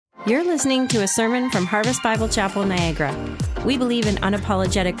You're listening to a sermon from Harvest Bible Chapel, Niagara. We believe in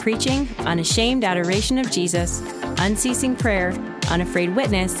unapologetic preaching, unashamed adoration of Jesus, unceasing prayer, unafraid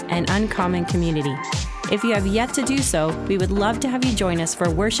witness, and uncommon community. If you have yet to do so, we would love to have you join us for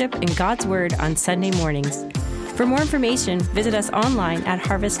worship and God's Word on Sunday mornings. For more information, visit us online at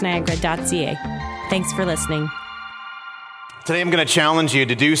harvestniagara.ca. Thanks for listening. Today I'm going to challenge you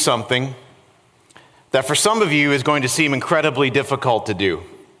to do something that for some of you is going to seem incredibly difficult to do.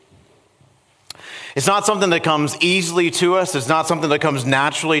 It's not something that comes easily to us. It's not something that comes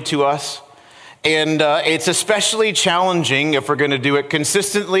naturally to us. And it's especially challenging if we're going to do it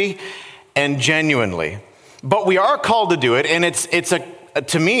consistently and genuinely. But we are called to do it, and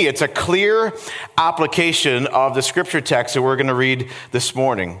to me, it's a clear application of the scripture text that we're going to read this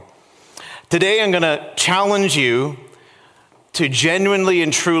morning. Today, I'm going to challenge you to genuinely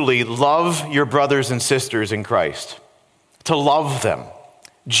and truly love your brothers and sisters in Christ. To love them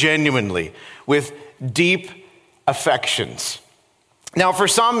genuinely with deep affections. Now, for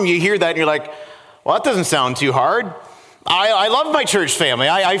some, you hear that and you're like, well, that doesn't sound too hard. I love my church family.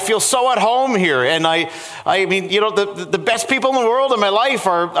 I feel so at home here. And I mean, you know, the best people in the world in my life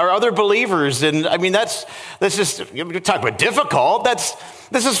are other believers. And I mean, that's just, you talk about difficult.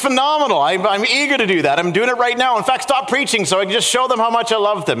 This is phenomenal. I'm eager to do that. I'm doing it right now. In fact, stop preaching so I can just show them how much I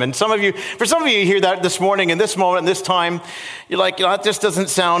love them. And for some of you hear that this morning, in this moment, in this time, you're like, you know, that just doesn't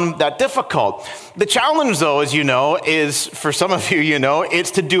sound that difficult. The challenge, though, as you know, is, for some of you, you know,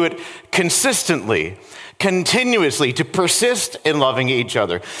 it's to do it continuously, to persist in loving each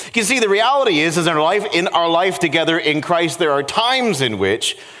other. You see, the reality is in our life together in Christ, there are times in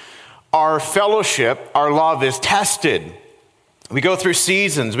which our fellowship, our love is tested. We go through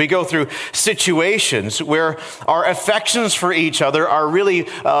seasons, we go through situations where our affections for each other are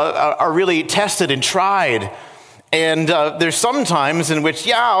really tested and tried. And there's some times in which,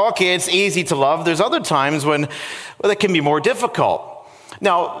 it's easy to love. There's other times when it can be more difficult.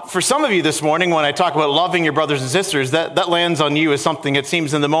 Now, for some of you this morning, when I talk about loving your brothers and sisters, that lands on you as something that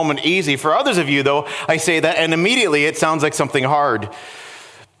seems in the moment easy. For others of you, though, I say that, and immediately it sounds like something hard.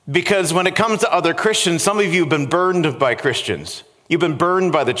 Because when it comes to other Christians, some of you have been burned by Christians. You've been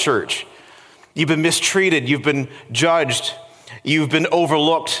burned by the church. You've been mistreated. You've been judged. You've been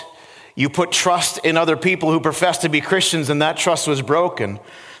overlooked. You put trust in other people who profess to be Christians, and that trust was broken.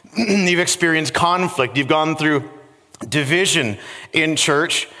 You've experienced conflict. You've gone through division in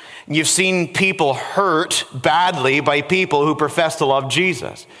church. You've seen people hurt badly by people who profess to love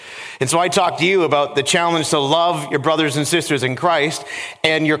Jesus. And so I talk to you about the challenge to love your brothers and sisters in Christ,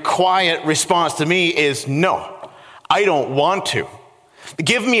 and your quiet response to me is, no, I don't want to.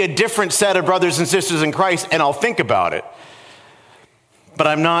 Give me a different set of brothers and sisters in Christ, and I'll think about it. But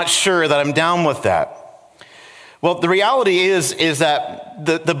I'm not sure that I'm down with that. Well, the reality is that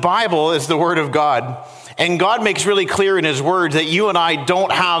the Bible is the Word of God. And God makes really clear in his word that you and I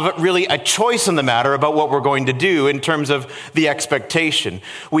don't have really a choice in the matter about what we're going to do in terms of the expectation.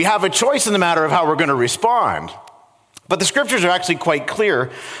 We have a choice in the matter of how we're going to respond. But the scriptures are actually quite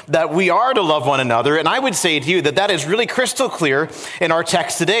clear that we are to love one another. And I would say to you that is really crystal clear in our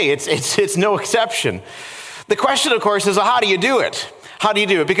text today. It's no exception. The question, of course, is how do you do it? How do you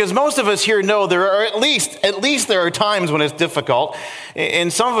do it? Because most of us here know there are at least there are times when it's difficult.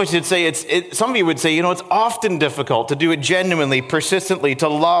 And some of us would say some of you would say, you know, it's often difficult to do it genuinely, persistently, to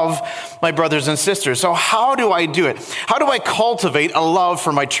love my brothers and sisters. So how do I do it? How do I cultivate a love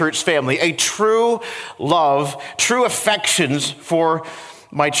for my church family? A true love, true affections for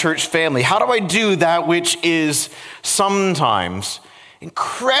my church family. How do I do that which is sometimes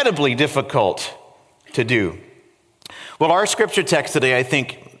incredibly difficult to do? Well, our scripture text today, I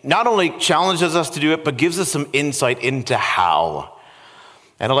think, not only challenges us to do it, but gives us some insight into how.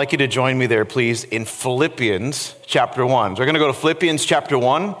 And I'd like you to join me there, please, in Philippians chapter 1. So we're going to go to Philippians chapter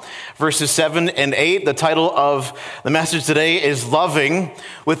 1, verses 7 and 8. The title of the message today is Loving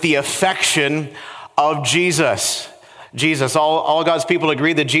with the Affection of Jesus. Jesus. All God's people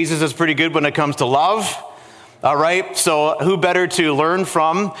agree that Jesus is pretty good when it comes to love. All right, so who better to learn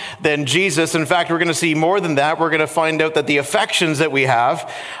from than Jesus? In fact, we're going to see more than that. We're going to find out that the affections that we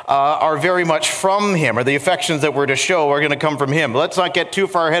have are very much from him, or the affections that we're to show are going to come from him. Let's not get too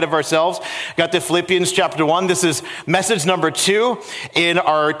far ahead of ourselves. Got to Philippians chapter 1. This is message number 2 in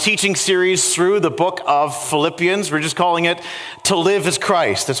our teaching series through the book of Philippians. We're just calling it To Live as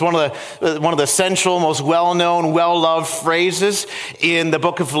Christ. It's one of the central, most well-known, well-loved phrases in the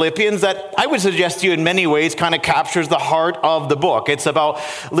book of Philippians that I would suggest to you in many ways kind kind of captures the heart of the book. It's about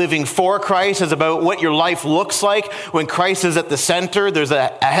living for Christ. It's about what your life looks like when Christ is at the center. There's a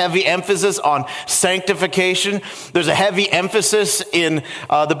heavy emphasis on sanctification. There's a heavy emphasis in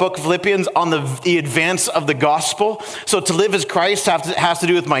the book of Philippians on the advance of the gospel. So to live as Christ has to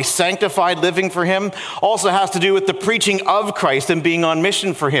do with my sanctified living for him. Also has to do with the preaching of Christ and being on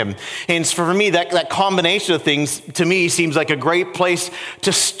mission for him. And for me, that combination of things, to me, seems like a great place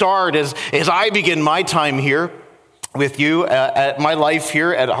to start as I begin my time here with you, at my life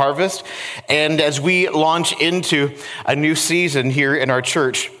here at Harvest, and as we launch into a new season here in our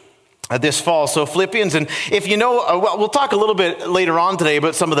church this fall. So Philippians, and if you know, we'll talk a little bit later on today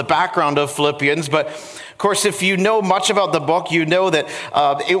about some of the background of Philippians, but of course, if you know much about the book, you know that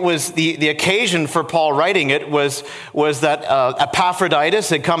it was the occasion for Paul writing it was that Epaphroditus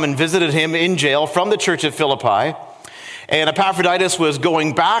had come and visited him in jail from the church at Philippi. And Epaphroditus was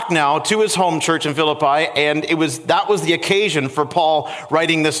going back now to his home church in Philippi, and that was the occasion for Paul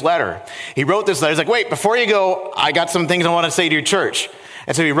writing this letter. He wrote this letter. He's like, wait, before you go, I got some things I want to say to your church.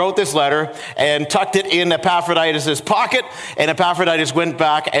 And so he wrote this letter and tucked it in Epaphroditus' pocket, and Epaphroditus went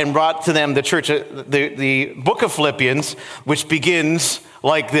back and brought to them the church, the book of Philippians, which begins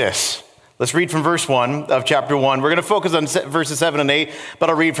like this. Let's read from verse 1 of chapter 1. We're going to focus on verses 7 and 8, but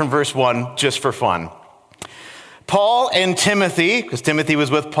I'll read from verse 1 just for fun. Paul and Timothy, because Timothy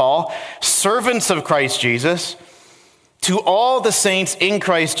was with Paul, servants of Christ Jesus, to all the saints in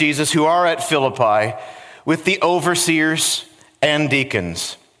Christ Jesus who are at Philippi, with the overseers and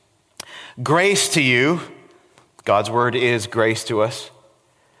deacons. Grace to you, God's word is grace to us.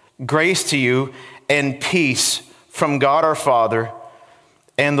 Grace to you and peace from God our Father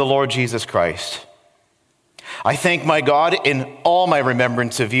and the Lord Jesus Christ. I thank my God in all my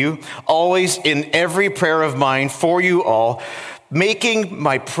remembrance of you, always in every prayer of mine for you all, making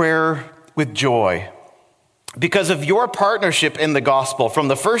my prayer with joy because of your partnership in the gospel from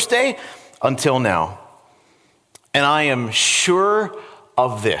the first day until now. And I am sure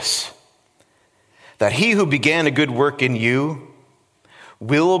of this, that he who began a good work in you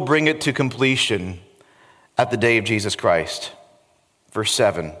will bring it to completion at the day of Jesus Christ. Verse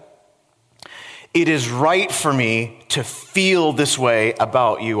 7. It is right for me to feel this way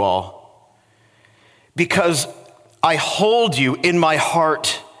about you all, because I hold you in my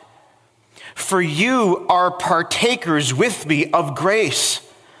heart. For you are partakers with me of grace,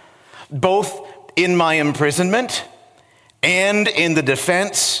 both in my imprisonment and in the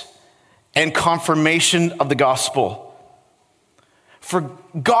defense and confirmation of the gospel. For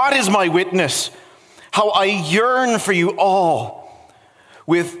God is my witness, how I yearn for you all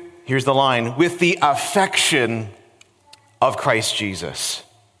with, here's the line, with the affection of Christ Jesus.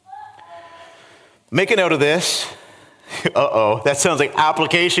 Make a note of this. That sounds like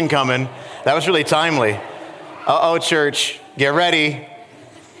application coming. That was really timely. Church, get ready.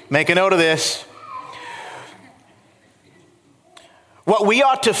 Make a note of this. What we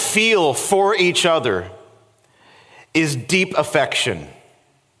ought to feel for each other is deep affection.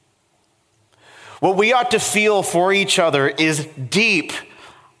 What we ought to feel for each other is deep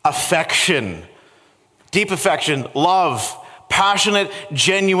affection. Deep affection, love, passionate,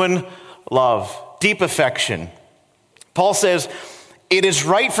 genuine love, deep affection. Paul says, it is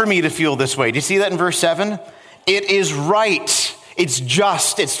right for me to feel this way. Do you see that in verse 7? It is right. It's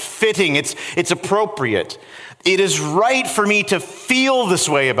just, it's fitting, it's appropriate. It is right for me to feel this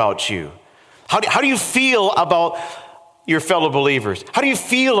way about you. How do you feel about your fellow believers? How do you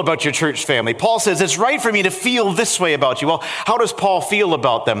feel about your church family? Paul says, it's right for me to feel this way about you. Well, how does Paul feel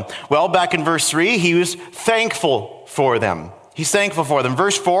about them? Well, back in verse 3, he was thankful for them. He's thankful for them.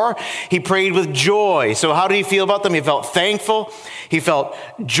 Verse 4, he prayed with joy. So how did he feel about them? He felt thankful. He felt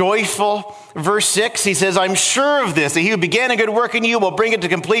joyful. Verse 6, he says, I'm sure of this, that he who began a good work in you will bring it to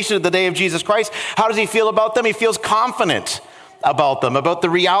completion at the day of Jesus Christ. How does he feel about them? He feels confident about them, about the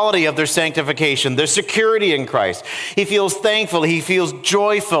reality of their sanctification, their security in Christ. He feels thankful. He feels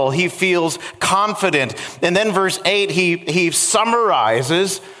joyful. He feels confident. And then verse 8, he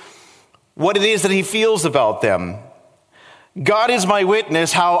summarizes what it is that he feels about them. God is my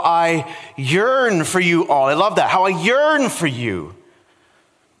witness, how I yearn for you all. I love that. How I yearn for you.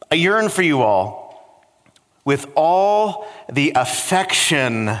 I yearn for you all with all the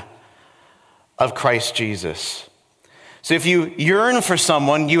affection of Christ Jesus. So if you yearn for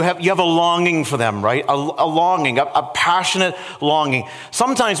someone, you have a longing for them, right? A longing, a passionate longing.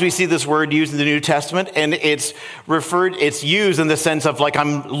 Sometimes we see this word used in the New Testament, and it's used in the sense of like,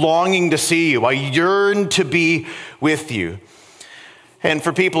 I'm longing to see you. I yearn to be with you. And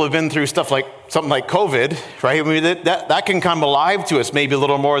for people who've been through something like COVID, right? I mean, that can come alive to us maybe a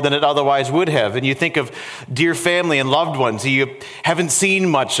little more than it otherwise would have. And you think of dear family and loved ones who you haven't seen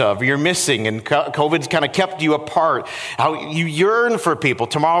much of, or you're missing, and COVID's kind of kept you apart. How you yearn for people.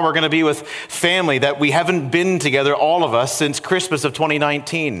 Tomorrow we're going to be with family that we haven't been together, all of us, since Christmas of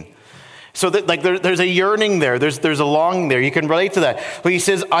 2019. So that, there's a yearning there. There's a longing there. You can relate to that. But he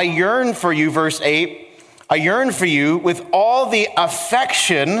says, I yearn for you, verse 8. I yearn for you with all the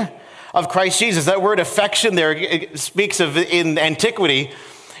affection of Christ Jesus. That word affection there, it speaks of, in antiquity,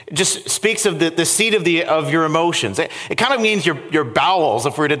 just speaks of the seat of your emotions. It kind of means your bowels,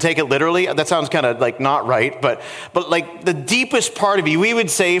 if we were to take it literally. That sounds kind of like not right, but like the deepest part of you, we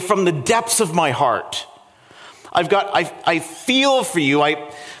would say from the depths of my heart. I feel for you.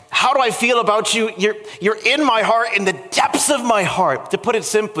 How do I feel about you? You're in my heart, in the depths of my heart. To put it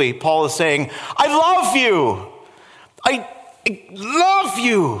simply, Paul is saying, I love you. I love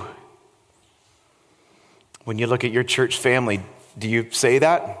you. When you look at your church family, do you say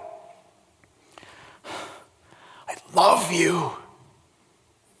that? I love you.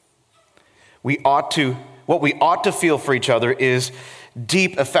 What we ought to feel for each other is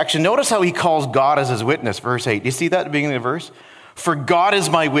deep affection. Notice how he calls God as his witness, verse 8. Do you see that at the beginning of the verse? For God is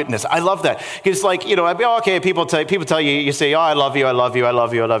my witness. I love that. It's like, okay, people tell you, you say, oh, I love you, I love you, I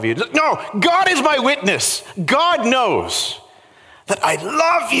love you, I love you. No, God is my witness. God knows that I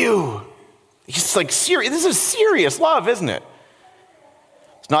love you. It's like serious. This is serious love, isn't it?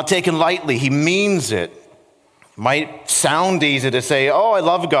 It's not taken lightly. He means it. Might sound easy to say, oh, I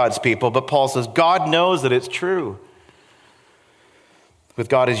love God's people, but Paul says, God knows that it's true. With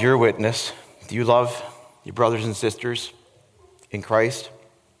God as your witness, do you love your brothers and sisters in Christ?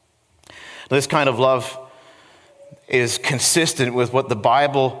 This kind of love is consistent with what the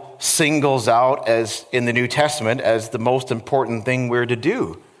Bible singles out as in the New Testament as the most important thing we're to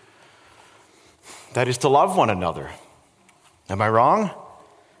do. That is to love one another. Am I wrong?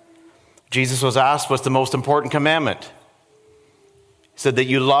 Jesus was asked, what's the most important commandment? He said that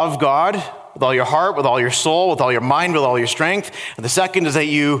you love God with all your heart, with all your soul, with all your mind, with all your strength. And the second is that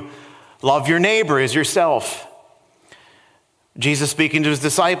you love your neighbor as yourself. Jesus, speaking to his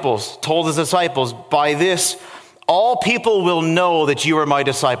disciples, told his disciples, by this, all people will know that you are my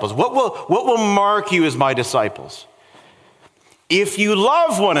disciples. What will mark you as my disciples? If you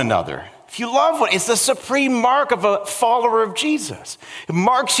love one another. If you love one, it's the supreme mark of a follower of Jesus. It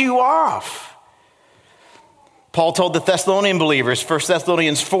marks you off. Paul told the Thessalonian believers, 1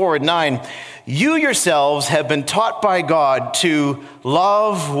 Thessalonians 4:9, you yourselves have been taught by God to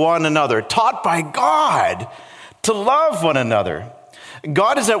love one another. Taught by God to love one another.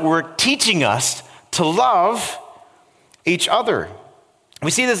 God is at work teaching us to love each other.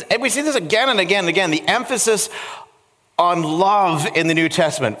 We see this again and again and again, the emphasis on love in the New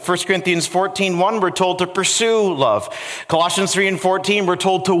Testament. 1 Corinthians 14:1, we're told to pursue love. Colossians 3:14, we're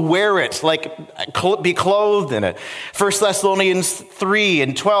told to wear it, like be clothed in it. 1 Thessalonians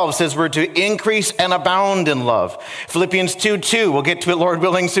 3:12 says we're to increase and abound in love. Philippians 2:2, we'll get to it, Lord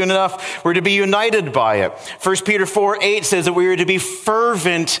willing, soon enough. We're to be united by it. 1 Peter 4:8 says that we are to be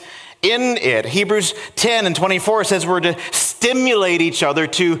fervent in it. Hebrews 10:24 says we're to stimulate each other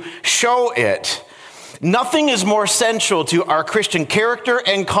to show it. Nothing is more central to our Christian character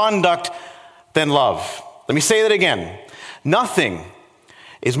and conduct than love. Let me say that again. Nothing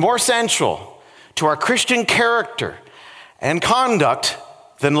is more central to our Christian character and conduct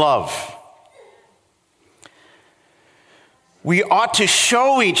than love. We ought to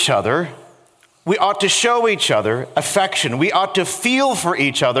show each other affection. We ought to feel for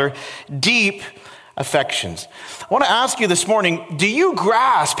each other deep affections. I want to ask you this morning, do you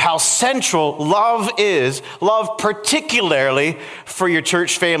grasp how central love is? Love particularly for your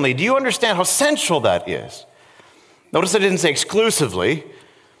church family. Do you understand how central that is? Notice I didn't say exclusively.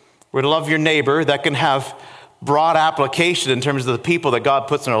 We're to love your neighbor. That can have broad application in terms of the people that God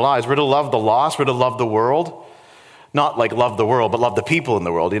puts in our lives. We're to love the lost. We're to love the world. Not like love the world, but love the people in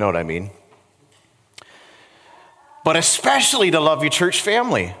the world. You know what I mean? But especially to love your church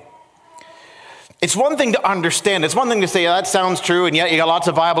family. It's one thing to understand. It's one thing to say, that sounds true, and yet you got lots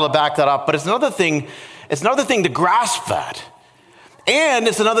of Bible to back that up. But it's another thing to grasp that. And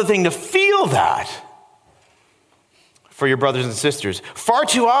it's another thing to feel that for your brothers and sisters. Far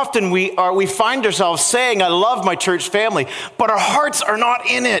too often we find ourselves saying, I love my church family, but our hearts are not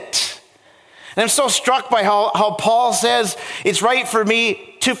in it. And I'm so struck by how Paul says it's right for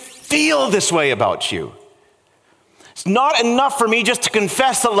me to feel this way about you. It's not enough for me just to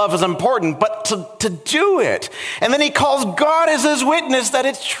confess that love is important, but to do it. And then he calls God as his witness that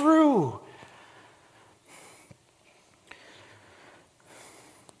it's true.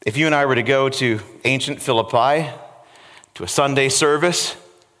 If you and I were to go to ancient Philippi, to a Sunday service,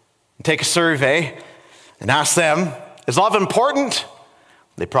 and take a survey and ask them, is love important?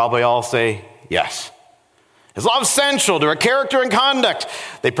 They probably all say yes. Is love central to our character and conduct?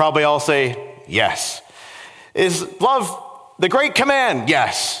 They probably all say yes. Is love the great command?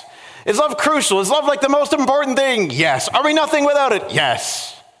 Yes. Is love crucial? Is love like the most important thing? Yes. Are we nothing without it?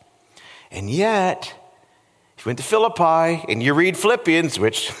 Yes. And yet, if you went to Philippi and you read Philippians,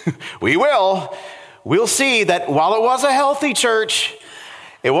 which we will, we'll see that while it was a healthy church,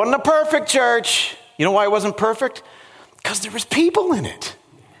 it wasn't a perfect church. You know why it wasn't perfect? Because there was people in it.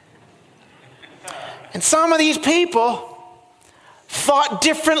 And some of these people thought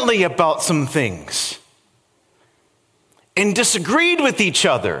differently about some things and disagreed with each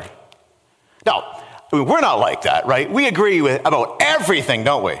other. Now, we're not like that, right? We agree about everything,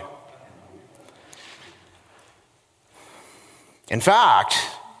 don't we? In fact,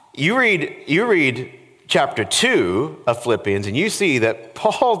 you read chapter 2 of Philippians, and you see that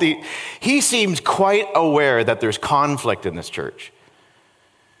Paul, he seems quite aware that there's conflict in this church,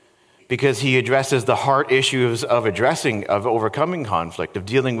 because he addresses the heart issues of overcoming conflict, of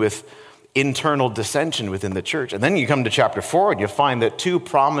dealing with internal dissension within the church. And then you come to chapter 4, and you find that two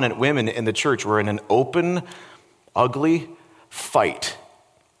prominent women in the church were in an open, ugly fight.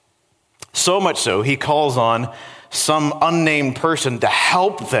 So much so, he calls on some unnamed person to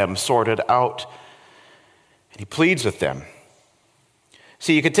help them sort it out. And he pleads with them.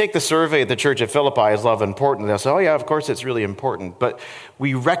 See, you could take the survey at the church at Philippi, is love important? And they'll say, oh yeah, of course it's really important. But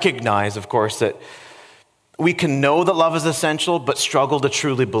we recognize, of course, that we can know that love is essential, but struggle to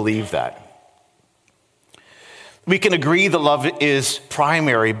truly believe that. We can agree that love is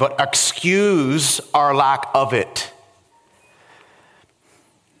primary, but excuse our lack of it.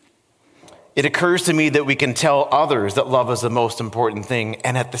 It occurs to me that we can tell others that love is the most important thing,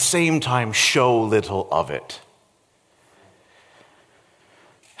 and at the same time show little of it.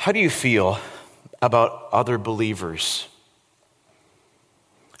 How do you feel about other believers?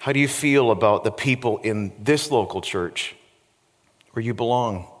 How do you feel about the people in this local church where you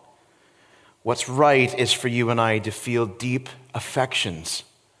belong? What's right is for you and I to feel deep affections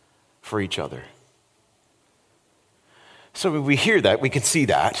for each other. So when we hear that, we can see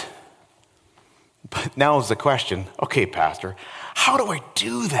that. But now is the question, okay, Pastor, how do I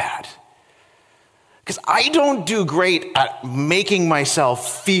do that? Because I don't do great at making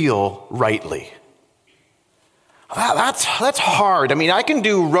myself feel rightly. That's hard. I mean, I can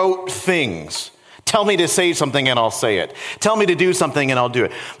do rote things. Tell me to say something and I'll say it. Tell me to do something and I'll do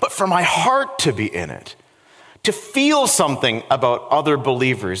it. But for my heart to be in it, to feel something about other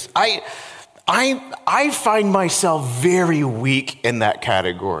believers, I find myself very weak in that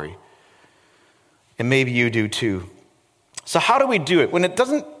category. And maybe you do too. So how do we do it? When it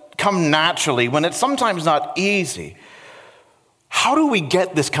doesn't come naturally, when it's sometimes not easy, how do we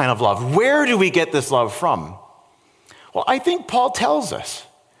get this kind of love? Where do we get this love from? Well, I think Paul tells us.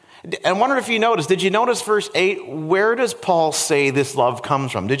 I wonder if you noticed. Did you notice verse 8? Where does Paul say this love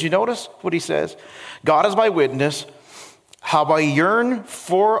comes from? Did you notice what he says? God is my witness, how I yearn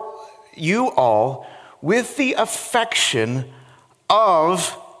for you all with the affection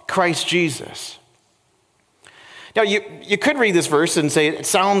of Christ Jesus. Now, you could read this verse and say, it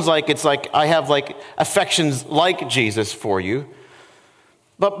sounds like it's like I have like affections like Jesus for you.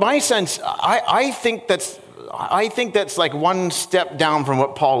 But my sense, I think that's like one step down from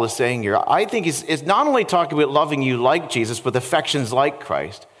what Paul is saying here. I think it's not only talking about loving you like Jesus, but affections like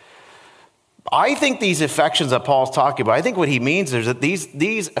Christ. I think these affections that Paul's talking about, I think what he means is that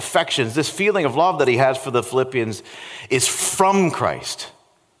these affections, this feeling of love that he has for the Philippians is from Christ.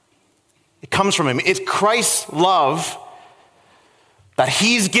 It comes from him. It's Christ's love that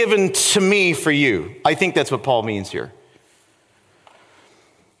he's given to me for you. I think that's what Paul means here.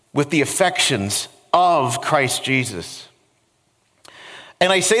 With the affections of Christ Jesus.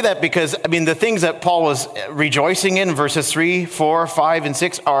 And I say that because, the things that Paul was rejoicing in, verses 3, 4, 5, and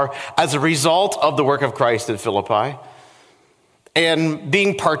 6, are as a result of the work of Christ at Philippi. And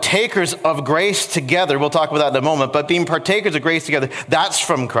being partakers of grace together, we'll talk about that in a moment, but being partakers of grace together, that's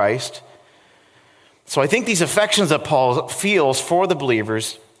from Christ. So I think these affections that Paul feels for the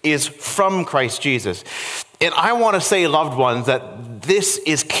believers is from Christ Jesus. And I want to say, loved ones, that this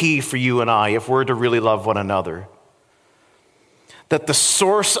is key for you and I if we're to really love one another. That the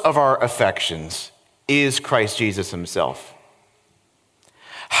source of our affections is Christ Jesus himself.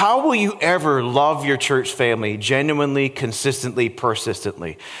 How will you ever love your church family genuinely, consistently,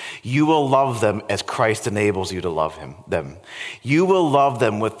 persistently? You will love them as Christ enables you to love them. You will love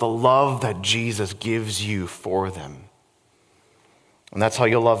them with the love that Jesus gives you for them. And that's how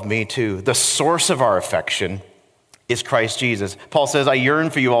you'll love me too. The source of our affection is Christ Jesus. Paul says, I yearn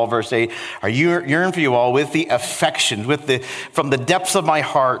for you all, verse 8. I yearn for you all with the affection, from the depths of my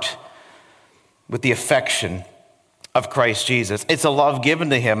heart, with the affection of Christ Jesus. It's a love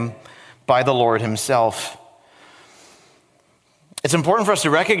given to him by the Lord himself. It's important for us to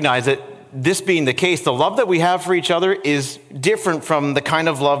recognize that this being the case, the love that we have for each other is different from the kind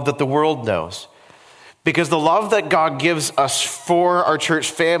of love that the world knows. Because the love that God gives us for our church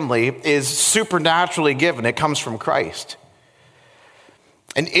family is supernaturally given. It comes from Christ.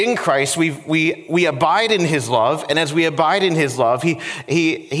 And in Christ, we abide in his love. And as we abide in his love,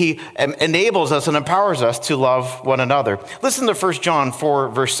 he enables us and empowers us to love one another. Listen to 1 John 4,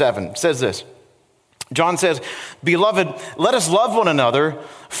 verse 7. It says this. John says, Beloved, let us love one another,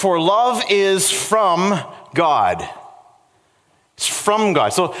 for love is from God. It's from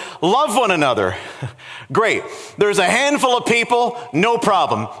God. So love one another. Great. There's a handful of people, no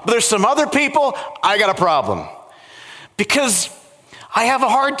problem. But there's some other people, I got a problem. Because I have a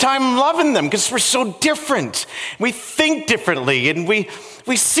hard time loving them because we're so different. We think differently and we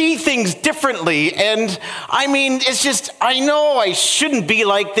see things differently. And I mean, it's just, I know I shouldn't be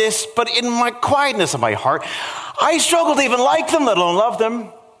like this, but in my quietness of my heart, I struggle to even like them, let alone love them.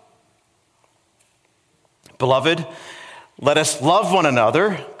 Beloved, let us love one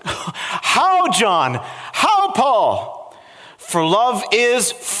another. How, John? How, Paul? For love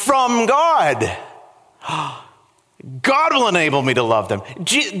is from God. God will enable me to love them.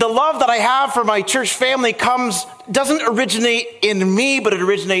 The love that I have for my church family doesn't originate in me, but it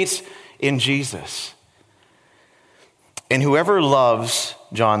originates in Jesus. And whoever loves,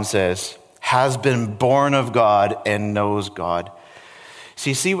 John says, has been born of God and knows God.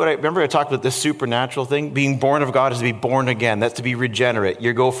 See what remember I talked about this supernatural thing? Being born of God is to be born again. That's to be regenerate.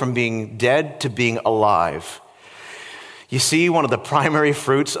 You go from being dead to being alive. You see, one of the primary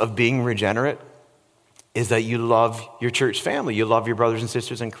fruits of being regenerate is that you love your church family. You love your brothers and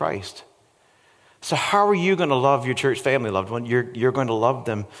sisters in Christ. So how are you going to love your church family, loved one? You're going to love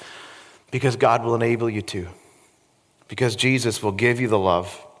them because God will enable you to. Because Jesus will give you the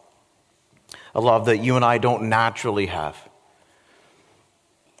love. A love that you and I don't naturally have.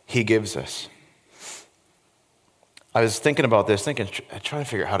 He gives us. I was thinking about this, trying to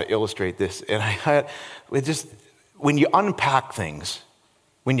figure out how to illustrate this. And when you unpack things,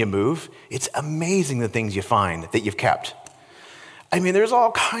 when you move, it's amazing the things you find that you've kept. I mean, there's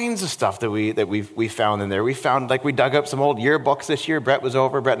all kinds of stuff that we found in there. We found, we dug up some old yearbooks this year. Brett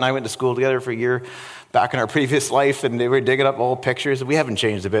and I went to school together for a year back in our previous life, and we were digging up old pictures. We haven't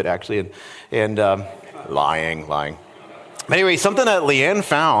changed a bit, actually, and lying. But anyway, something that Leanne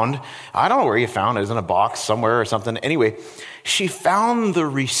found, I don't know where you found it. It was in a box somewhere or something. Anyway, she found the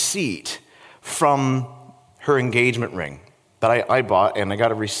receipt from her engagement ring that I bought, and I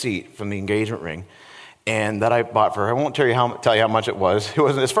got a receipt from the engagement ring, and that I bought for her. I won't tell you how much it was. It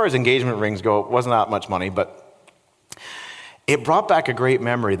wasn't, as far as engagement rings go, it wasn't that much money, but it brought back a great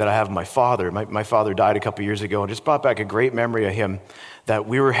memory that I have of my father. My father died a couple years ago, and just brought back a great memory of him, that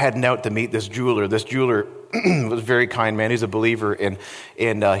we were heading out to meet this jeweler. This jeweler was a very kind man. He's a believer, and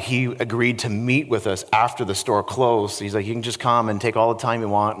he agreed to meet with us after the store closed. He's like, you can just come and take all the time you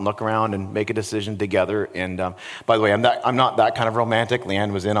want and look around and make a decision together. And by the way, I'm not that kind of romantic.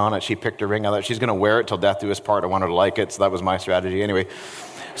 Leanne was in on it. She picked a ring. I thought she's going to wear it till death do us part. I want her to like it, so that was my strategy. Anyway,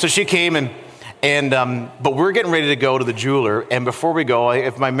 so she came but we're getting ready to go to the jeweler. And before we go,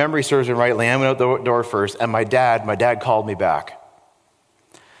 if my memory serves me right, Leanne went out the door first, and my dad called me back.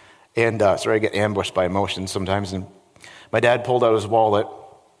 And sorry, I get ambushed by emotions sometimes. And my dad pulled out his wallet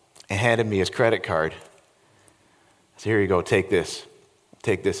and handed me his credit card. So here you go, take this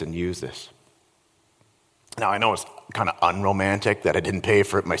and use this. Now I know it's kind of unromantic that I didn't pay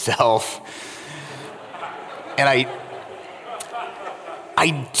for it myself. And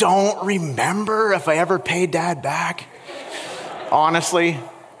I don't remember if I ever paid Dad back, honestly.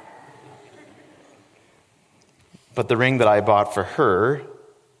 But the ring that I bought for her,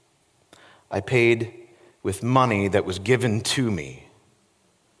 I paid with money that was given to me.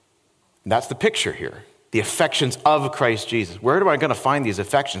 And that's the picture here. The affections of Christ Jesus. Where am I going to find these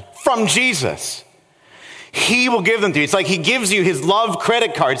affections? From Jesus. He will give them to you. It's like he gives you his love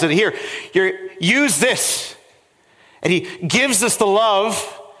credit card. So here, use this. And he gives us the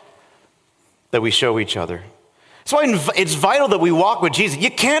love that we show each other. So it's vital that we walk with Jesus.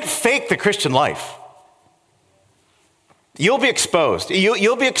 You can't fake the Christian life. You'll be exposed.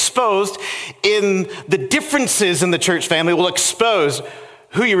 You'll be exposed in the differences in the church family will expose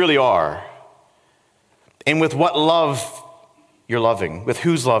who you really are and with what love you're loving, with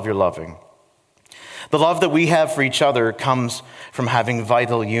whose love you're loving. The love that we have for each other comes from having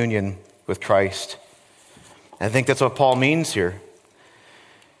vital union with Christ. And I think that's what Paul means here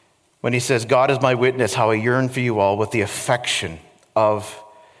when he says, God is my witness, how I yearn for you all with the affection of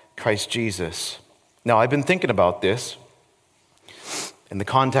Christ Jesus. Now, I've been thinking about this in the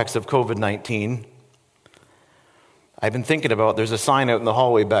context of COVID-19. I've been thinking about, there's a sign out in the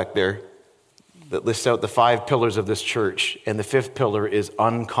hallway back there that lists out the 5 pillars of this church, and the 5th pillar is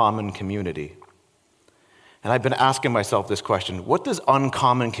uncommon community. And I've been asking myself this question: what does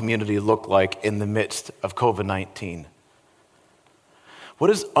uncommon community look like in the midst of COVID-19? What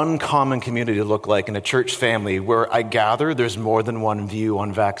does uncommon community look like in a church family where I gather there's more than one view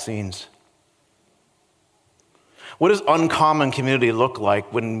on vaccines? What does uncommon community look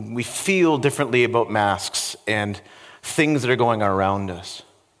like when we feel differently about masks and things that are going on around us?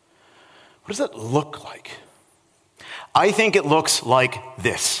 What does that look like? I think it looks like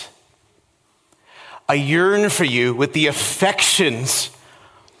this. I yearn for you with the affections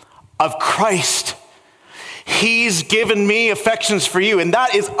of Christ. He's given me affections for you, and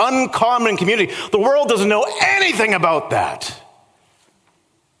that is uncommon community. The world doesn't know anything about that.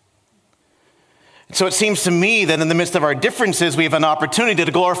 So it seems to me that in the midst of our differences, we have an opportunity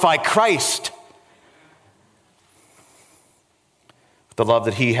to glorify Christ. The love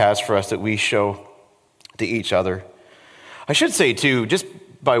that he has for us that we show to each other. I should say too, just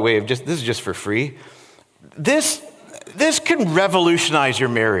by way of this is just for free, this can revolutionize your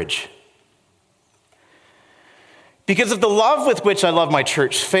marriage. Because if the love with which I love my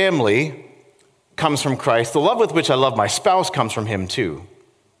church family comes from Christ, the love with which I love my spouse comes from him too.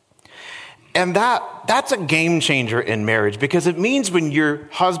 And that's a game changer in marriage, because it means when your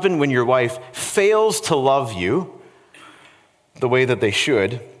husband, when your wife fails to love you the way that they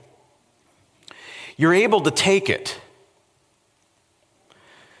should, you're able to take it.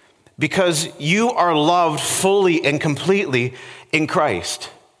 Because you are loved fully and completely in Christ.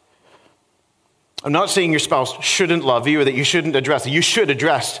 I'm not saying your spouse shouldn't love you or that you shouldn't address it. You should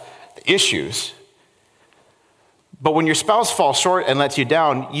address the issues. But when your spouse falls short and lets you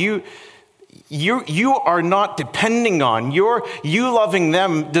down, you are not depending on, you loving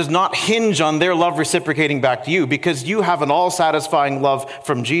them does not hinge on their love reciprocating back to you, because you have an all-satisfying love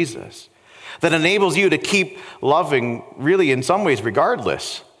from Jesus that enables you to keep loving really in some ways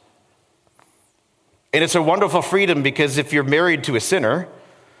regardless. And it's a wonderful freedom, because if you're married to a sinner,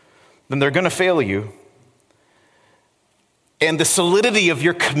 then they're going to fail you. And the solidity of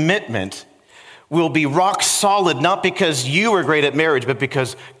your commitment will be rock solid, not because you are great at marriage, but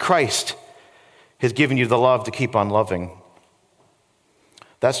because Christ has given you the love to keep on loving.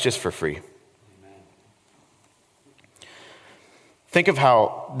 That's just for free. Think of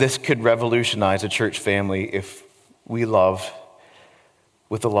how this could revolutionize a church family if we love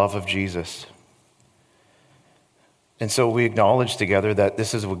with the love of Jesus. And so we acknowledge together that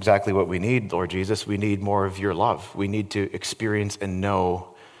this is exactly what we need, Lord Jesus. We need more of your love. We need to experience and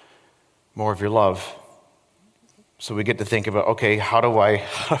know more of your love. So we get to think about, okay, how do I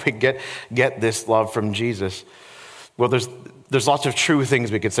get this love from Jesus? Well, there's lots of true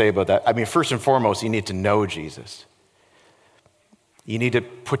things we could say about that. I mean, first and foremost, you need to know Jesus. You need to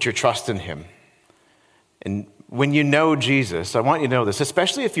put your trust in him. And when you know Jesus, I want you to know this,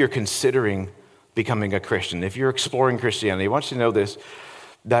 especially if you're considering becoming a Christian, if you're exploring Christianity, I want you to know this,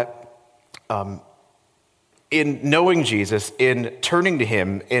 that in knowing Jesus, in turning to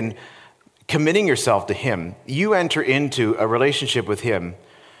him, in committing yourself to him, you enter into a relationship with him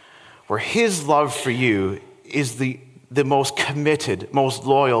where his love for you is the most committed, most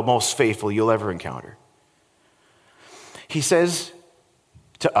loyal, most faithful you'll ever encounter. He says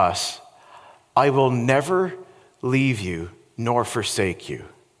to us, I will never leave you nor forsake you.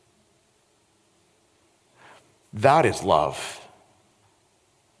 That is love.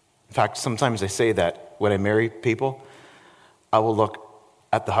 In fact, sometimes I say that when I marry people, I will look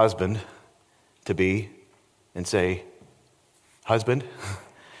at the husband to be and say, husband,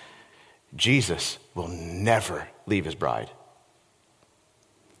 Jesus will never leave his bride.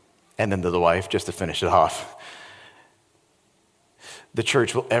 And then to the wife, just to finish it off, the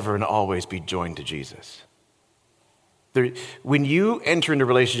church will ever and always be joined to Jesus. When you enter into a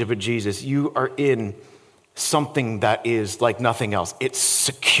relationship with Jesus, you are in something that is like nothing else. It's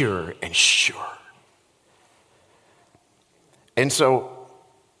secure and sure. And so,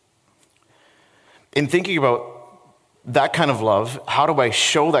 in thinking about that kind of love, how do I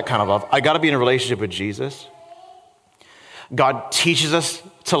show that kind of love? I got to be in a relationship with Jesus. God teaches us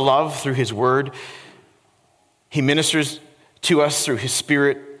to love through his word. He ministers to us through his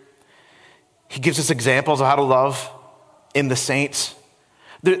spirit. He gives us examples of how to love in the saints.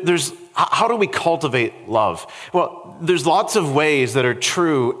 How do we cultivate love? Well, there's lots of ways that are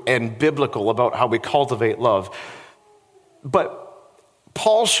true and biblical about how we cultivate love. But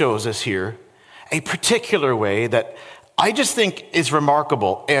Paul shows us here a particular way that I just think is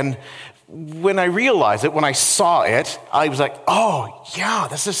remarkable. And when I realized it, when I saw it, I was like, oh, yeah,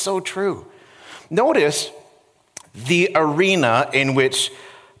 this is so true. Notice the arena in which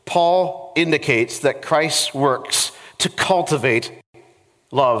Paul indicates that Christ works to cultivate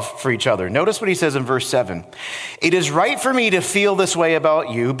love for each other. Notice what he says in verse 7. It is right for me to feel this way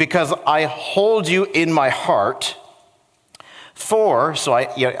about you because I hold you in my heart.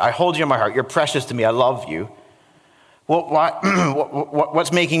 I hold you in my heart. You're precious to me. I love you. Well,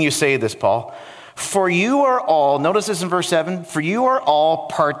 what's making you say this, Paul? For you are all, notice this in verse 7, for you are all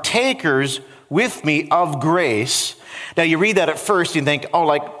partakers with me of grace. Now you read that at first, you think, oh,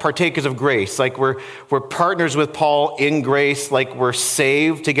 like partakers of grace, like we're partners with Paul in grace, like we're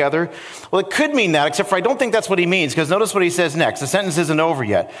saved together. Well, it could mean that, except for I don't think that's what he means, because notice what he says next. The sentence isn't over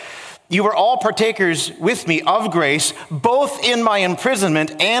yet. You are all partakers with me of grace, both in my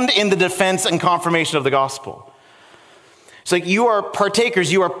imprisonment and in the defense and confirmation of the gospel. It's like you are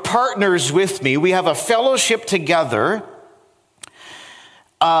partakers, you are partners with me. We have a fellowship together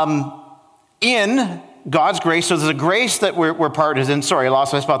in God's grace. So there's a grace that we're partners in. Sorry, I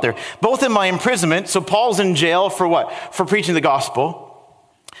lost my spot there. Both in my imprisonment. So Paul's in jail for what? For preaching the gospel.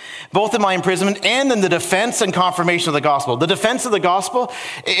 Both in my imprisonment and in the defense and confirmation of the gospel. The defense of the gospel,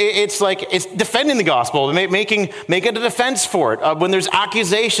 it's defending the gospel, making a defense for it. When there's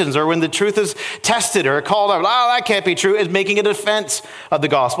accusations or when the truth is tested or called out, that can't be true, is making a defense of the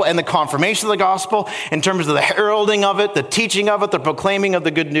gospel. And the confirmation of the gospel in terms of the heralding of it, the teaching of it, the proclaiming of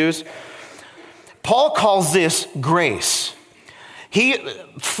the good news. Paul calls this grace. He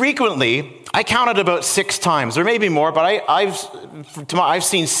frequently, I counted about 6 times, there may be more, but I've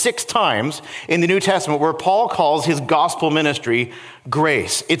seen 6 times in the New Testament where Paul calls his gospel ministry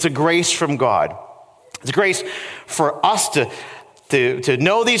grace. It's a grace from God. It's a grace for us to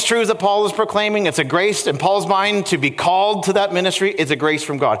know these truths that Paul is proclaiming. It's a grace in Paul's mind to be called to that ministry. It's a grace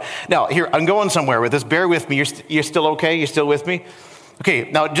from God. Now, here, I'm going somewhere with this. Bear with me. You're still okay? You're still with me?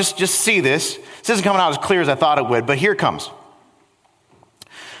 Okay, now just see this. This isn't coming out as clear as I thought it would, but here it comes.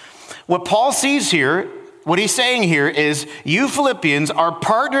 What Paul sees here, what he's saying here is, you Philippians are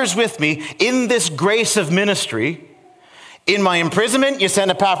partners with me in this grace of ministry. In my imprisonment, you sent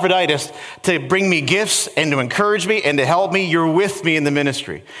Epaphroditus to bring me gifts and to encourage me and to help me. You're with me in the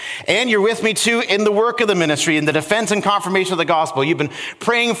ministry. And you're with me too in the work of the ministry, in the defense and confirmation of the gospel. You've been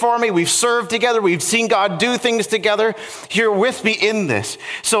praying for me. We've served together. We've seen God do things together. You're with me in this.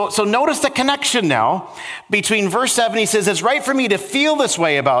 So notice the connection now between verse 7. He says, it's right for me to feel this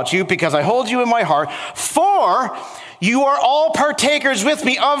way about you because I hold you in my heart. For you are all partakers with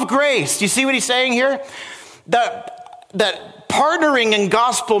me of grace. Do you see what he's saying here? That partnering in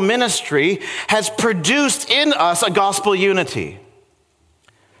gospel ministry has produced in us a gospel unity.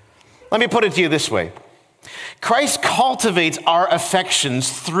 Let me put it to you this way. Christ cultivates our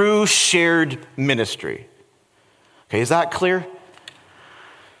affections through shared ministry. Okay, is that clear?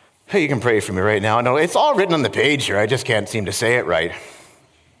 Hey, you can pray for me right now. No, it's all written on the page here. I just can't seem to say it right.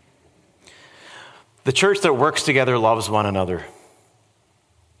 The church that works together loves one another.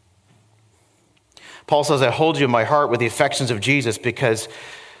 Paul says, I hold you in my heart with the affections of Jesus because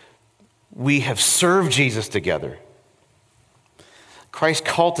we have served Jesus together. Christ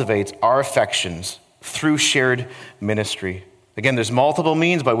cultivates our affections through shared ministry. Again, there's multiple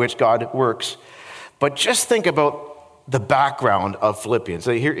means by which God works. But just think about the background of Philippians.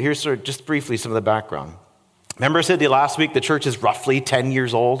 So here's sort of just briefly some of the background. Remember I said last week the church is roughly 10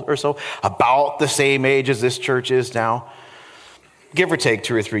 years old or so, about the same age as this church is now, give or take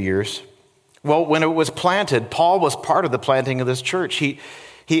 2 or 3 years. Well, when it was planted, Paul was part of the planting of this church.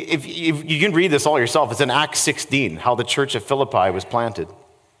 If you can read this all yourself. It's in Acts 16, how the church of Philippi was planted,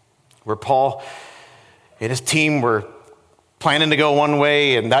 where Paul and his team were planning to go one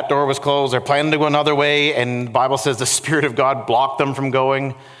way, and that door was closed. They're planning to go another way, and the Bible says the Spirit of God blocked them from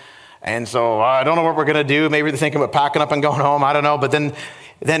going. And so I don't know what we're going to do. Maybe they're thinking about packing up and going home. I don't know. But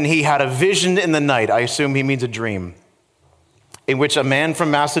then he had a vision in the night. I assume he means a dream, in which a man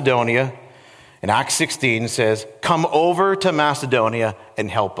from Macedonia, in Acts 16 says, come over to Macedonia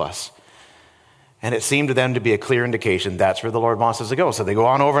and help us. And it seemed to them to be a clear indication that's where the Lord wants us to go. So they go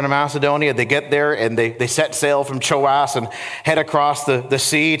on over to Macedonia, they get there, and they set sail from Troas and head across the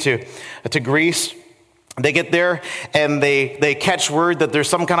sea to Greece. They get there and they catch word that there's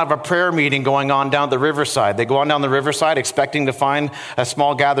some kind of a prayer meeting going on down the riverside. They go on down the riverside expecting to find a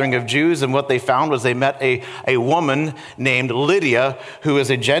small gathering of Jews, and what they found was they met a woman named Lydia, who is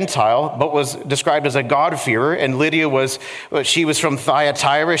a Gentile, but was described as a God-fearer. And Lydia she was from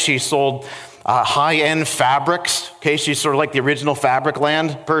Thyatira. She sold high-end fabrics. Okay, she's sort of like the original Fabric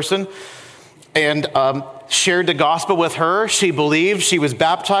Land person. And shared the gospel with her. She believed. She was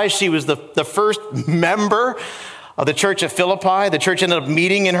baptized. She was the first member of the church at Philippi. The church ended up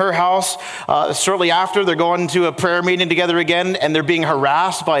meeting in her house. Shortly after, they're going to a prayer meeting together again, and they're being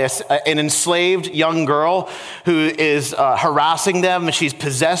harassed by an enslaved young girl who is harassing them. And she's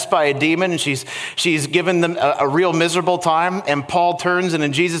possessed by a demon, and she's given them a real miserable time. And Paul turns and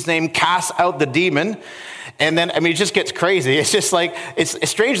in Jesus' name casts out the demon. And then, it just gets crazy. It's just like, it's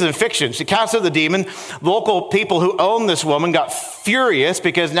stranger than fiction. She casts out the demon. Local people who own this woman got furious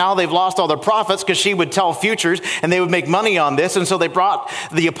because now they've lost all their profits because she would tell futures and they would make money on this. And so they brought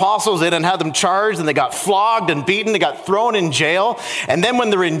the apostles in and had them charged, and they got flogged and beaten. They got thrown in jail. And then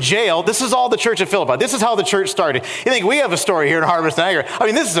when they're in jail, this is all the church at Philippi. This is how the church started. You think we have a story here in Harvest Niagara.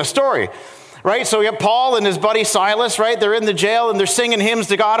 This is a story. Right? So we have Paul and his buddy Silas, right? They're in the jail and they're singing hymns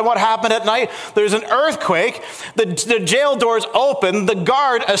to God. And what happened at night? There's an earthquake. The jail doors open. The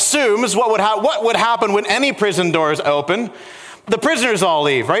guard assumes what would happen when any prison doors open. The prisoners all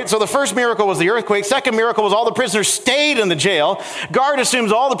leave, right? So the first miracle was the earthquake. Second miracle was all the prisoners stayed in the jail. Guard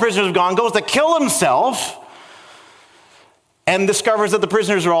assumes all the prisoners have gone, goes to kill himself, and discovers that the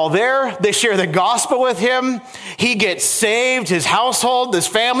prisoners are all there. They share the gospel with him. He gets saved. His household, his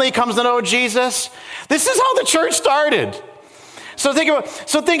family comes to know Jesus. This is how the church started. So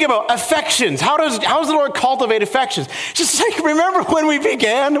think about affections. How does the Lord cultivate affections? Just like, remember when we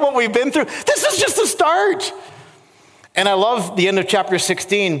began, what we've been through? This is just the start. And I love the end of chapter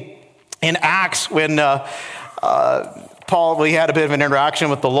 16 in Acts when Paul, we had a bit of an interaction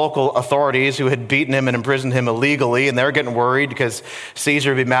with the local authorities who had beaten him and imprisoned him illegally, and they're getting worried because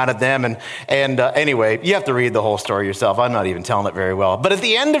Caesar would be mad at them. And anyway, you have to read the whole story yourself. I'm not even telling it very well. But at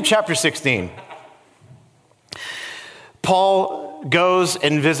the end of chapter 16, Paul goes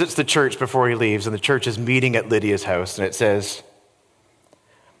and visits the church before he leaves, and the church is meeting at Lydia's house. And it says,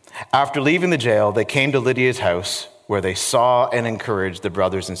 after leaving the jail, they came to Lydia's house where they saw and encouraged the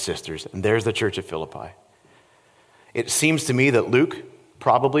brothers and sisters. And there's the church at Philippi. It seems to me that Luke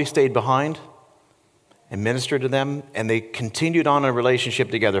probably stayed behind and ministered to them, and they continued on a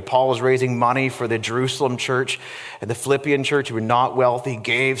relationship together. Paul was raising money for the Jerusalem church, and the Philippian church, who were not wealthy,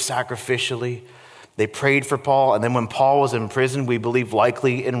 gave sacrificially. They prayed for Paul, and then when Paul was in prison, we believe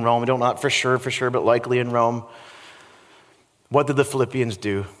likely in Rome, we don't know for sure, but likely in Rome, what did the Philippians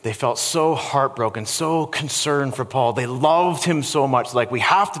do? They felt so heartbroken, so concerned for Paul. They loved him so much, like, we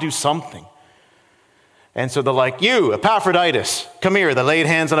have to do something. And so they're like, you, Epaphroditus, come here. They laid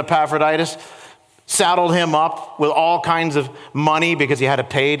hands on Epaphroditus, saddled him up with all kinds of money because he had to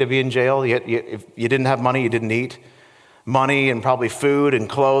pay to be in jail. If you didn't have money, you didn't eat. Money and probably food and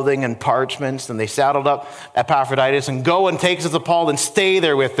clothing and parchments. And they saddled up Epaphroditus and go and take us to Paul and stay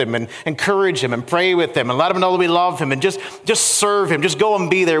there with him and encourage him and pray with him and let him know that we love him and just serve him. Just go and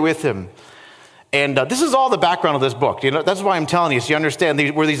be there with him. And this is all the background of this book. That's why I'm telling you, so you understand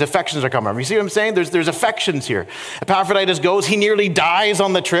where these affections are coming from. You see what I'm saying? There's affections here. Epaphroditus goes. He nearly dies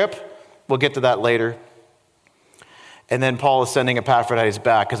on the trip. We'll get to that later. And then Paul is sending Epaphroditus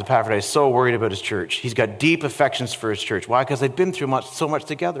back because Epaphroditus is so worried about his church. He's got deep affections for his church. Why? Because they've been through so much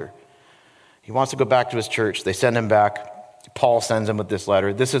together. He wants to go back to his church. They send him back. Paul sends him with this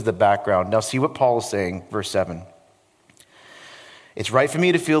letter. This is the background. Now see what Paul is saying, verse 7. It's right for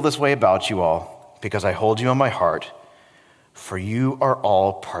me to feel this way about you all, because I hold you on my heart, for you are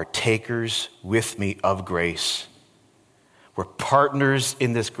all partakers with me of grace. We're partners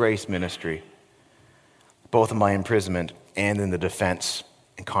in this grace ministry, both in my imprisonment and in the defense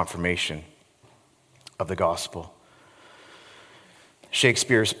and confirmation of the gospel.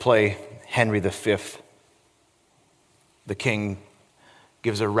 Shakespeare's play, Henry V, the king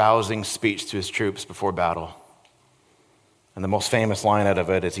gives a rousing speech to his troops before battle. And the most famous line out of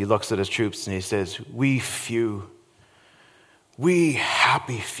it is he looks at his troops and he says, we few, we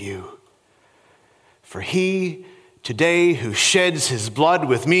happy few, for he today who sheds his blood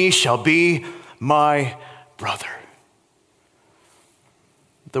with me shall be my brother.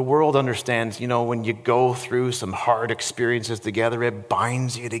 The world understands, when you go through some hard experiences together, it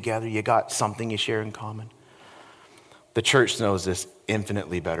binds you together. You got something you share in common. The church knows this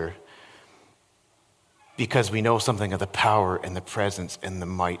infinitely better, because we know something of the power and the presence and the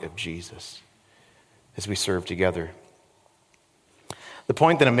might of Jesus as we serve together. The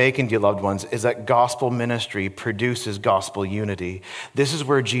point that I'm making to you, loved ones, is that gospel ministry produces gospel unity. This is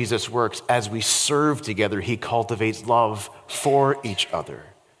where Jesus works. As we serve together, he cultivates love for each other.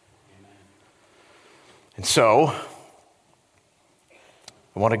 And so,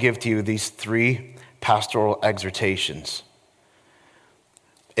 I want to give to you these 3 pastoral exhortations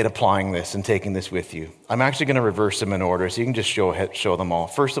in applying this and taking this with you. I'm actually going to reverse them in order so you can just show them all.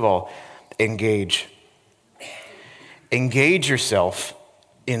 First of all, engage. Engage yourself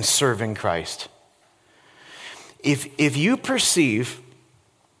in serving Christ. If you perceive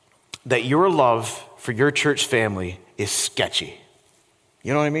that your love for your church family is sketchy,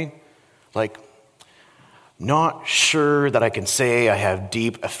 you know what I mean? Like, not sure that I can say I have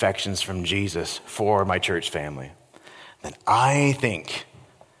deep affections from Jesus for my church family, then I think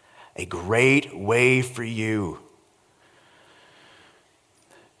a great way for you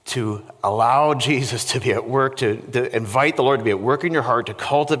to allow Jesus to be at work, to invite the Lord to be at work in your heart, to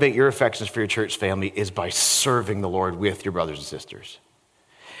cultivate your affections for your church family is by serving the Lord with your brothers and sisters.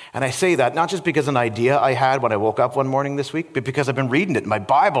 And I say that not just because an idea I had when I woke up one morning this week, but because I've been reading it in my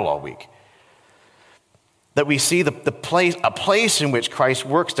Bible all week. That we see a place in which Christ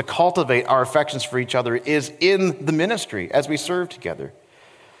works to cultivate our affections for each other is in the ministry as we serve together.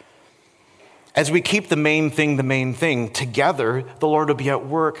 As we keep the main thing together, the Lord will be at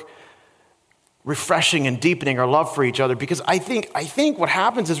work refreshing and deepening our love for each other, because I think what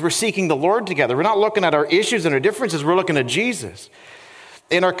happens is we're seeking the Lord together. We're not looking at our issues and our differences, we're looking at Jesus.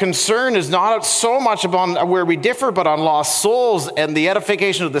 And our concern is not so much about where we differ, but on lost souls and the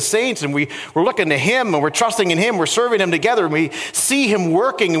edification of the saints. And we're looking to him and we're trusting in him. We're serving him together and we see him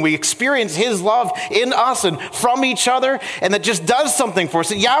working and we experience his love in us and from each other. And that just does something for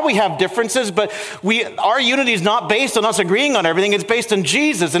us. Yeah, we have differences, but our unity is not based on us agreeing on everything. It's based on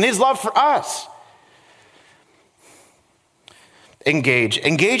Jesus and his love for us.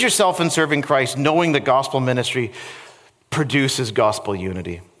 Engage yourself in serving Christ, knowing that gospel ministry produces gospel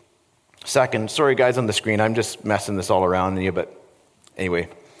unity. Second, sorry guys on the screen, I'm just messing this all around in you, but anyway.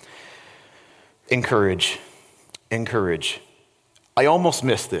 Encourage. I almost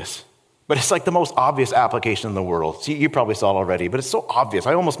missed this, but it's like the most obvious application in the world. See, you probably saw it already, but it's so obvious.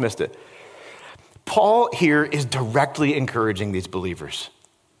 I almost missed it. Paul here is directly encouraging these believers.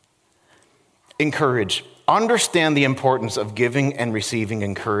 Encourage. Understand the importance of giving and receiving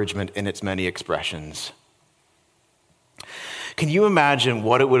encouragement in its many expressions. Can you imagine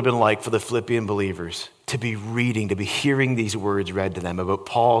what it would have been like for the Philippian believers to be hearing these words read to them about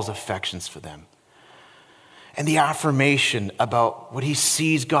Paul's affections for them and the affirmation about what he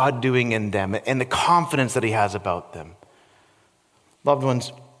sees God doing in them and the confidence that he has about them? Loved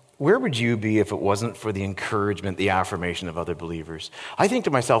ones, where would you be if it wasn't for the encouragement, the affirmation of other believers? I think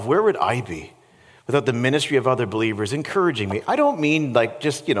to myself, where would I be without the ministry of other believers encouraging me? I don't mean like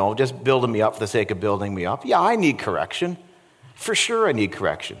just building me up for the sake of building me up. Yeah, I need correction. For sure I need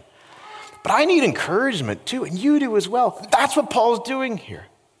correction. But I need encouragement too, and you do as well. That's what Paul's doing here.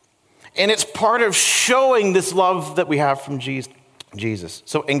 And it's part of showing this love that we have from Jesus.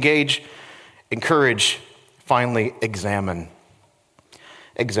 So engage, encourage, finally examine.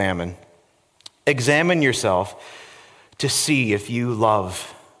 Examine yourself to see if you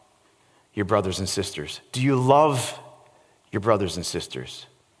love your brothers and sisters. Do you love your brothers and sisters?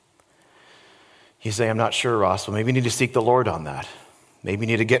 You say, I'm not sure, Ross. Well, maybe you need to seek the Lord on that. Maybe you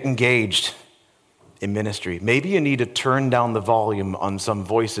need to get engaged in ministry. Maybe you need to turn down the volume on some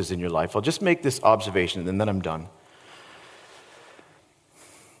voices in your life. I'll just make this observation and then I'm done.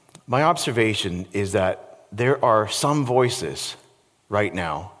 My observation is that there are some voices right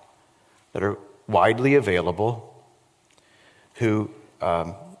now that are widely available who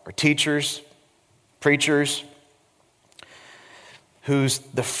are teachers, preachers,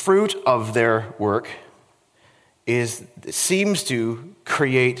 the fruit of their work seems to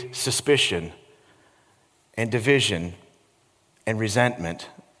create suspicion and division and resentment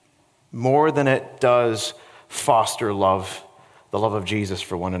more than it does foster love, the love of Jesus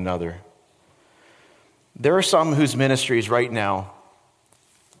for one another. There are some whose ministries right now,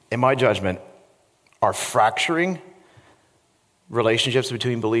 in my judgment, are fracturing relationships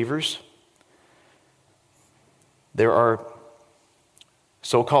between believers. There are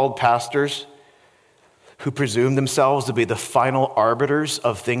so-called pastors who presume themselves to be the final arbiters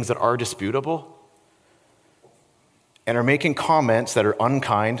of things that are disputable and are making comments that are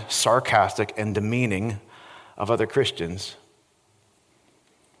unkind, sarcastic, and demeaning of other Christians.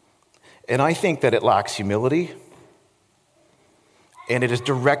 And I think that it lacks humility, and it is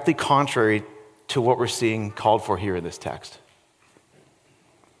directly contrary to what we're seeing called for here in this text.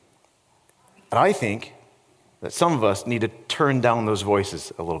 And I think that some of us need to turn down those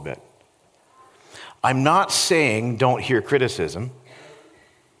voices a little bit. I'm not saying don't hear criticism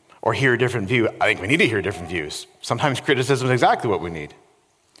or hear a different view. I think we need to hear different views. Sometimes criticism is exactly what we need.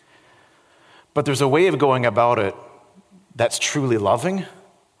 But there's a way of going about it that's truly loving,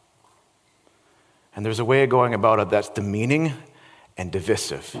 and there's a way of going about it that's demeaning and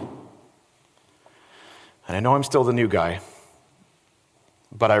divisive. And I know I'm still the new guy,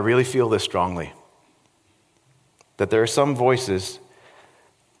 but I really feel this strongly, that there are some voices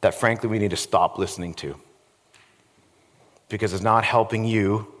that frankly we need to stop listening to because it's not helping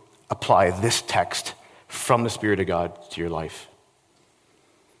you apply this text from the Spirit of God to your life.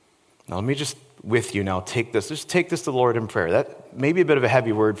 Now let me just, with you now, take this to the Lord in prayer. That may be a bit of a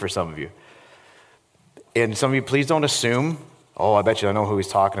heavy word for some of you. And some of you, please don't assume, oh, I bet you I know who he's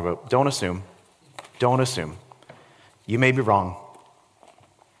talking about. Don't assume. Don't assume. You may be wrong.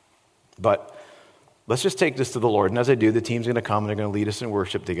 But let's just take this to the Lord. And as I do, the team's going to come and they're going to lead us in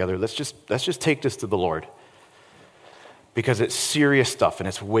worship together. Let's just take this to the Lord. Because it's serious stuff and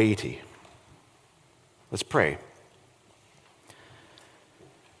it's weighty. Let's pray.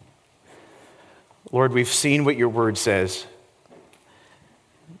 Lord, we've seen what your word says.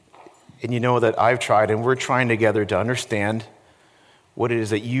 And you know that I've tried and we're trying together to understand what it is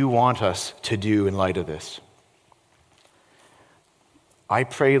that you want us to do in light of this. I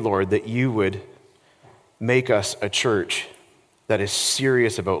pray, Lord, that you would make us a church that is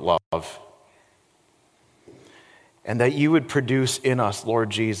serious about love. And that you would produce in us, Lord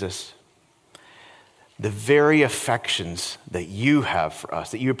Jesus, the very affections that you have for us,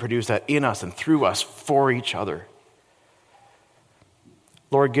 that you would produce that in us and through us for each other.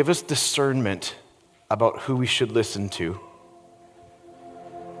 Lord, give us discernment about who we should listen to.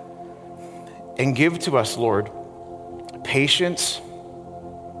 And give to us, Lord, patience.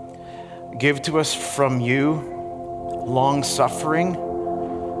 Give to us from you long-suffering.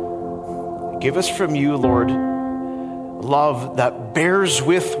 Give us from you, Lord, love that bears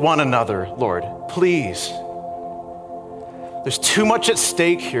with one another, Lord. Please. There's too much at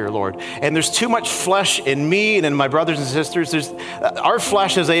stake here, Lord. And there's too much flesh in me and in my brothers and sisters. Our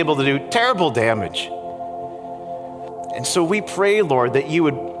flesh is able to do terrible damage. And so we pray, Lord, that you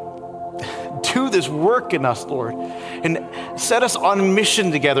would do this work in us, Lord, and set us on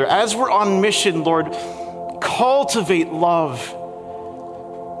mission together. As we're on mission, Lord, cultivate love,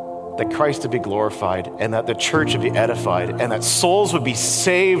 that Christ would be glorified and that the church would be edified and that souls would be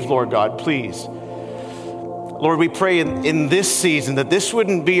saved, Lord God, please. Lord, we pray in this season that this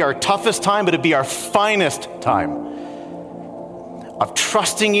wouldn't be our toughest time, but it'd be our finest time of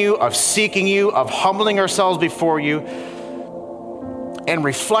trusting you, of seeking you, of humbling ourselves before you, and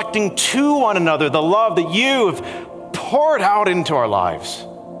reflecting to one another the love that you have poured out into our lives.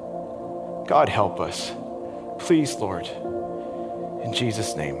 God, help us. Please, Lord. In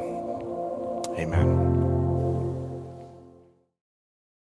Jesus' name, amen.